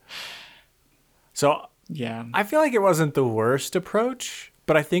issue. So Yeah. I feel like it wasn't the worst approach,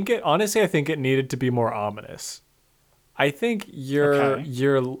 but I think it needed to be more ominous. I think your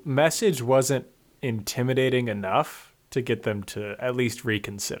message wasn't intimidating enough to get them to at least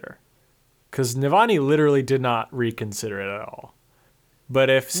reconsider. Because Navani literally did not reconsider it at all. But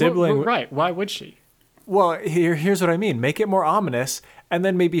if Sibling... Well, right, why would she? Well, here's what I mean. Make it more ominous, and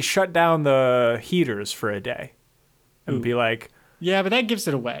then maybe shut down the heaters for a day. And be like... Yeah, but that gives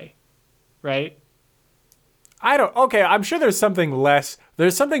it away, right? Okay, I'm sure there's something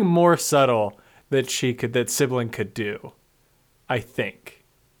more subtle that Sibling could do, I think,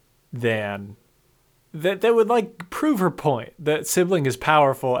 than that would like prove her point that Sibling is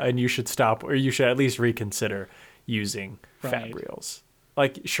powerful and you should stop, or you should at least reconsider using fabrials.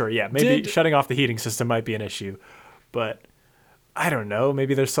 Like, sure, yeah, maybe shutting off the heating system might be an issue, but I don't know,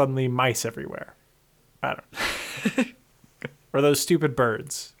 maybe there's suddenly mice everywhere. I don't know. Or those stupid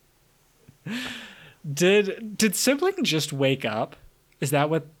birds. Did Sibling just wake up? Is that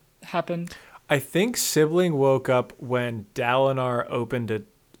what happened? I think Sibling woke up when Dalinar opened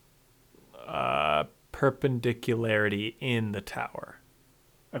a perpendicularity in the tower.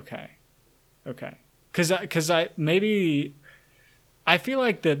 Okay. Because I feel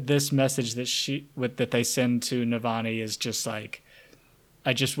like that this message that they send to Navani is just like,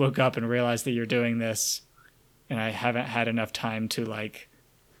 I just woke up and realized that you're doing this, and I haven't had enough time to like,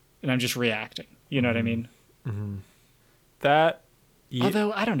 and I'm just reacting. You know what I mean? Mm-hmm.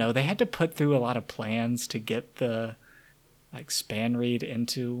 Although, I don't know, they had to put through a lot of plans to get the like Spanreed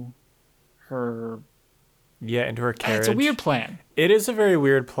into her... Yeah, into her carriage. It's a weird plan. It is a very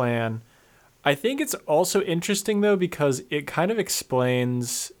weird plan. I think it's also interesting, though, because it kind of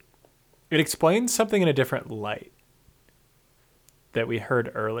explains something in a different light that we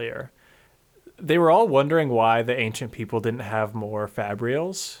heard earlier. They were all wondering why the ancient people didn't have more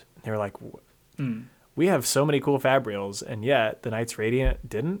fabrials. They were like, we have so many cool fabrials, and yet the Knights Radiant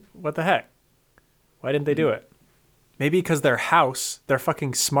didn't? What the heck? Why didn't they do it? Maybe because their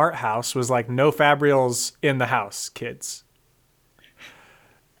fucking smart house, was like, no fabrials in the house, kids.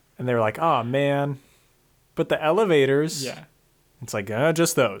 And they were like, oh, man. But the elevators, it's like,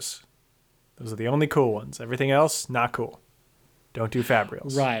 just those. Those are the only cool ones. Everything else, not cool. Don't do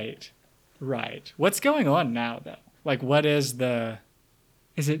fabrials. Right. What's going on now, though? Like, what is the...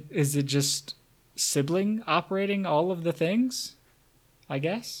 Is it just Sibling operating all of the things? I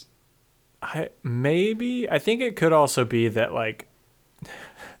guess? I think it could also be that, like,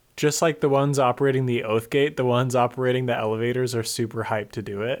 just like the ones operating the Oathgate, the ones operating the elevators are super hyped to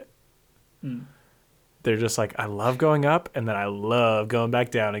do it. They're just like, I love going up, and then I love going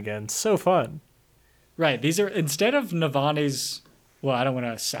back down again. So fun. Right. These are, instead of Navani's... Well, I don't want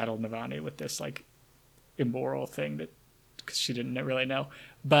to saddle Navani with this, like, immoral thing because she didn't really know.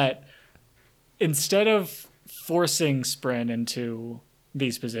 But instead of forcing Spren into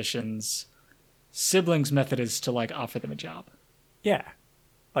these positions, Sibling's method is to, like, offer them a job. Yeah.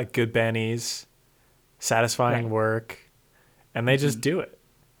 Like good bennies, satisfying Right. work, and they just do it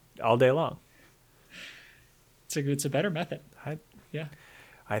all day long. It's a better method. I Yeah.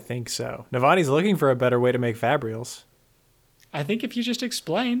 I think so. Navani's looking for a better way to make Fabrials. I think if you just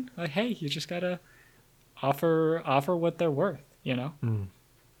explain, like, hey, you just gotta offer what they're worth, you know?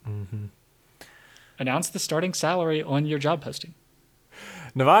 Announce the starting salary on your job posting.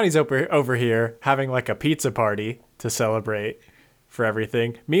 Navani's over here having like a pizza party to celebrate for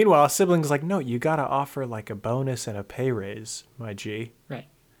everything. Meanwhile, siblings like, no, you gotta offer like a bonus and a pay raise, my G. Right.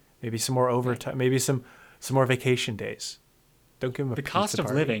 Maybe some more overtime. Maybe some more vacation days. Don't give them a The pizza cost of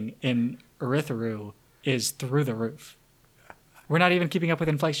party. living in Erytheru is through the roof. We're not even keeping up with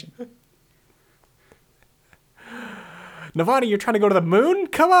inflation. Navani, you're trying to go to the moon?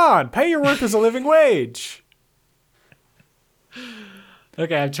 Come on, pay your workers a living wage.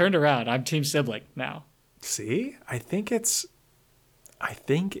 Okay, I've turned around. I'm team sibling now. See, I think it's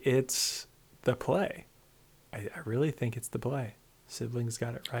the play. I really think it's the play. Siblings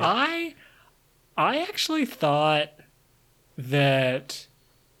got it right. I actually thought that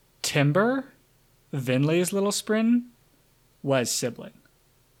Timber, Vinley's little sprin, was sibling.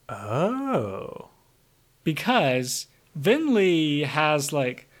 Oh. Because Vinley has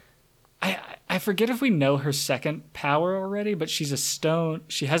like I forget if we know her second power already, but she's a stone.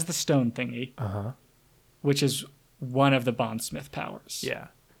 She has the stone thingy, which is one of the bondsmith powers. Yeah.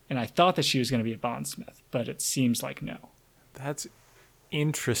 And I thought that she was going to be a bondsmith, but it seems like no. That's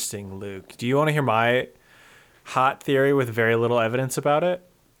interesting, Luke. Do you want to hear my hot theory with very little evidence about it?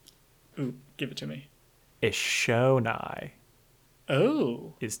 Ooh, give it to me. Ishonai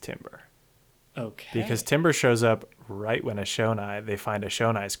Oh, is Timber. okay. Because Timber shows up right when they find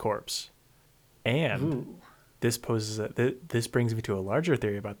Ishonai's corpse. And Ooh. this brings me to a larger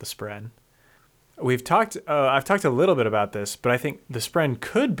theory about the Spren. I've talked a little bit about this, but I think the Spren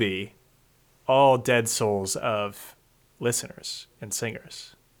could be all dead souls of listeners and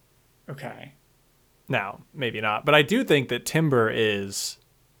singers. Okay. Now, maybe not, but I do think that Timber is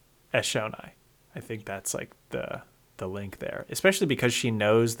Eshonai. I think that's like the link there, especially because she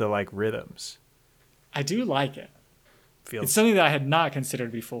knows the like rhythms. I do like it. Feels It's something that I had not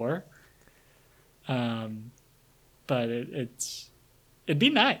considered before. But it'd be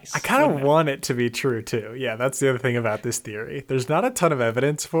nice. I kind of wouldn't it? want it to be true too. Yeah, that's the other thing about this theory. There's not a ton of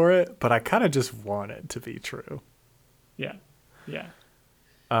evidence for it, but I kind of just want it to be true. Yeah. Yeah.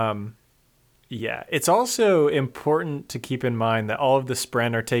 Yeah, it's also important to keep in mind that all of the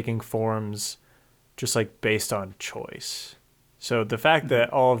Spren are taking forms just like based on choice. So the fact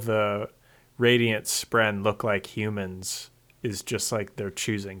that all of the Radiant Spren look like humans is just like they're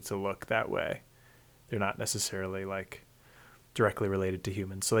choosing to look that way. They're not necessarily like directly related to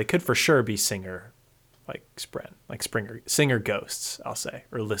humans. So they could for sure be singer like Spren, like singer ghosts, I'll say,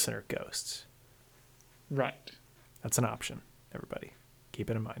 or listener ghosts. Right. That's an option, everybody.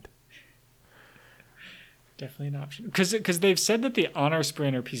 Keep it in mind. Definitely an option. Because they've said that the honor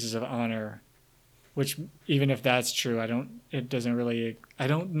spren are pieces of honor, which even if that's true, I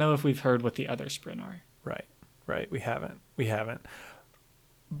don't know if we've heard what the other spren are. Right. We haven't.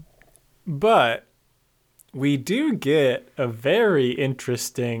 But we do get a very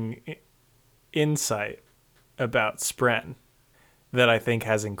interesting insight about Spren that I think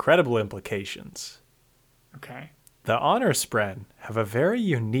has incredible implications. Okay. The honor Spren have a very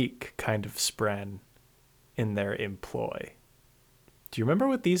unique kind of Spren in their employ. Do you remember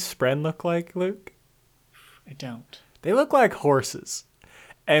what these Spren look like, Luke? I don't. They look like horses.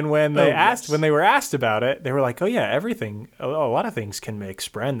 And when when they were asked about it, they were like, "Oh yeah, a lot of things can make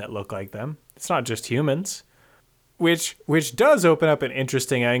Spren that look like them. It's not just humans." Which does open up an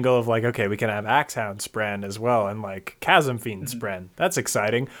interesting angle of like, okay, we can have Axehound Spren as well and like Chasm Fiend Spren. That's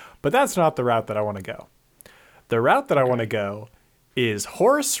exciting, but that's not the route that I want to go. The route that I want to go is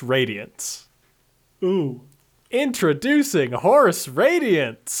Horse Radiance. Ooh. Introducing Horse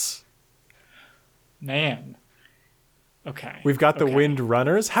Radiance. Man. Okay. We've got the Wind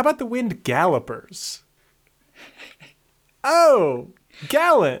Runners. How about the Wind Gallopers? Oh,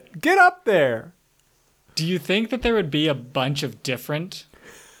 Gallant, get up there. Do you think that there would be a bunch of different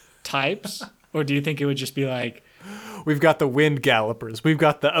types? Or do you think it would just be like... We've got the Wind Gallopers. We've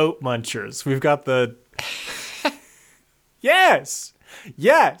got the Oat Munchers. We've got the... Yes!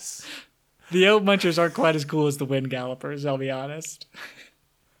 Yes! The Oat Munchers aren't quite as cool as the Wind Gallopers, I'll be honest.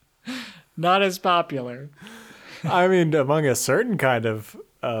 Not as popular. I mean, among a certain kind of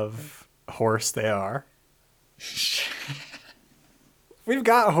horse they are. We've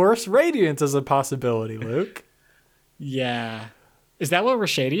got Horse Radiance as a possibility, Luke. Yeah. Is that what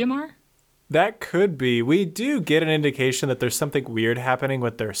Rashadium are? That could be. We do get an indication that there's something weird happening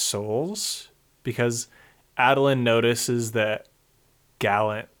with their souls, because Adeline notices that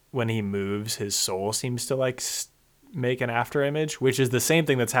Gallant, when he moves, his soul seems to like make an after image, which is the same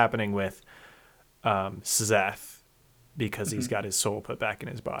thing that's happening with Szeth, because he's got his soul put back in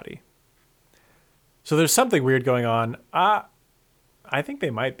his body. So there's something weird going on. I think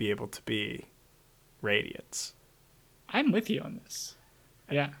they might be able to be Radiants. I'm with you on this.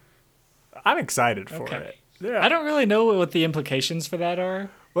 Yeah. I'm excited for it. Yeah. I don't really know what the implications for that are.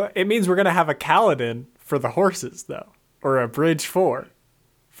 Well, it means we're going to have a Kaladin for the horses, though. Or a Bridge 4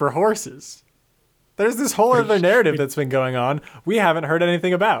 for horses. There's this whole other narrative that's been going on we haven't heard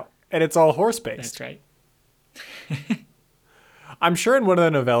anything about. And it's all horse-based. That's right. I'm sure in one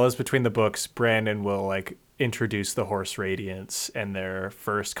of the novellas between the books, Brandon will like introduce the horse Radiants and their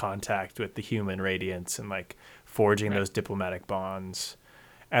first contact with the human Radiants and like forging those diplomatic bonds.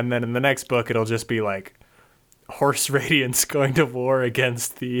 And then in the next book, it'll just be like horse Radiants going to war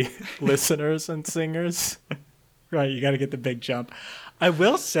against the listeners and singers. Right, you got to get the big jump. I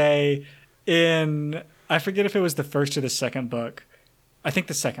will say I forget if it was the first or the second book. I think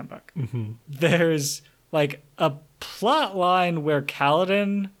the second book. Mm-hmm. There's like a plot line where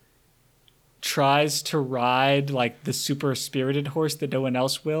Kaladin tries to ride like the super spirited horse that no one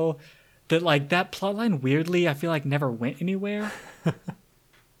else will. That like that plot line weirdly I feel like never went anywhere.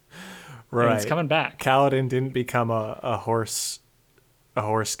 Right. And it's coming back. Kaladin didn't become a horse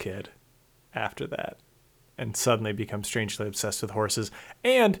kid after that, and suddenly becomes strangely obsessed with horses,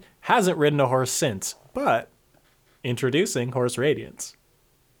 and hasn't ridden a horse since. But introducing horse Radiants.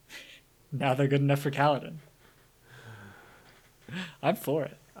 Now they're good enough for Kaladin. I'm for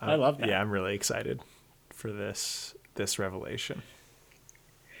it. I love that. Yeah, I'm really excited for this revelation.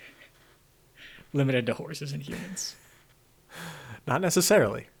 Limited to horses and humans. Not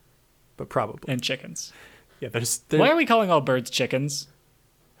necessarily, but probably. And chickens. Yeah, there's Why are we calling all birds chickens?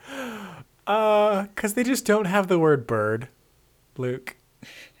 Because they just don't have the word bird, Luke.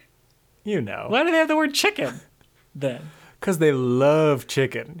 You know. Why do they have the word chicken then? Because they love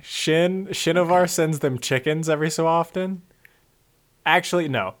chicken. Shinovar sends them chickens every so often. Actually,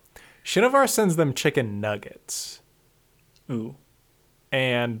 no. Shinovar sends them chicken nuggets. Ooh.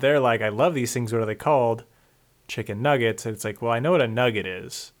 And they're like, I love these things. What are they called? Chicken nuggets. And it's like, well, I know what a nugget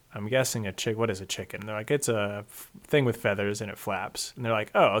is. I'm guessing what is a chicken? They're like, it's a thing with feathers and it flaps. And they're like,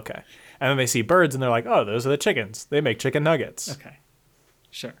 oh, okay. And then they see birds and they're like, oh, those are the chickens. They make chicken nuggets. Okay.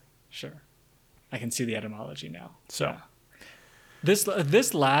 Sure. I can see the etymology now. So. Yeah.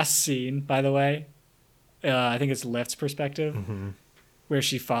 This last scene, by the way, I think it's Lift's perspective, where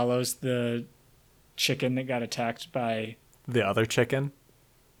she follows the chicken that got attacked by the other chicken,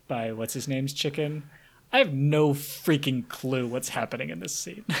 by what's his name's chicken. I have no freaking clue what's happening in this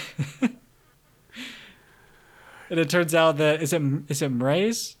scene. And it turns out that is it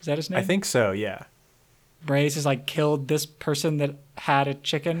Mraize? Is that his name? I think so. Yeah. Mraize has like killed this person that had a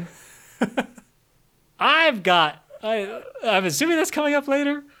chicken. I'm assuming that's coming up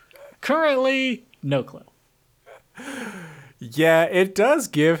later. Currently, no clue. Yeah, it does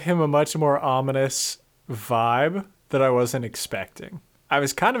give him a much more ominous vibe that I wasn't expecting. I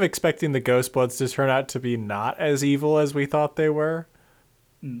was kind of expecting the Ghostbloods to turn out to be not as evil as we thought they were.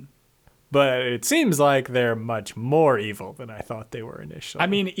 Mm. But it seems like they're much more evil than I thought they were initially. I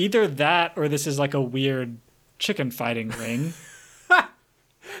mean, either that or this is like a weird chicken fighting ring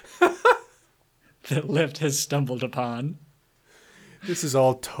that Lift has stumbled upon. This is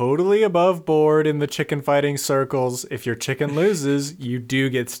all totally above board in the chicken fighting circles. If your chicken loses, you do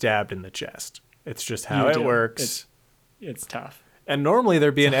get stabbed in the chest. It's just how it works. It's tough. And normally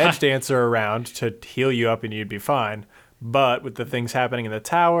there'd be an edge dancer around to heal you up and you'd be fine. But with the things happening in the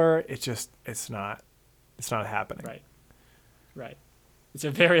tower, it's not happening. Right. It's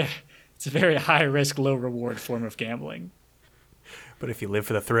a very high risk, low reward form of gambling. But if you live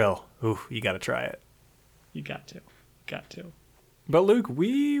for the thrill, you got to try it. You got to. But Luke,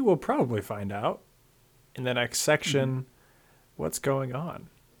 we will probably find out in the next section what's going on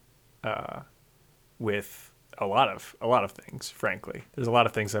with a lot of things, frankly. There's a lot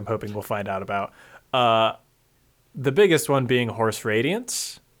of things I'm hoping we'll find out about. The biggest one being Horse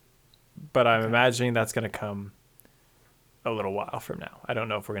Radiance, but I'm imagining that's going to come a little while from now. I don't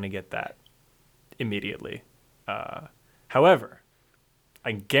know if we're going to get that immediately. However,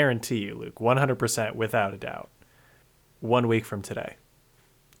 I guarantee you, Luke, 100% without a doubt, 1 week from today,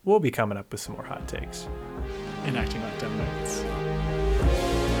 we'll be coming up with some more hot takes. And acting like dumb nerds.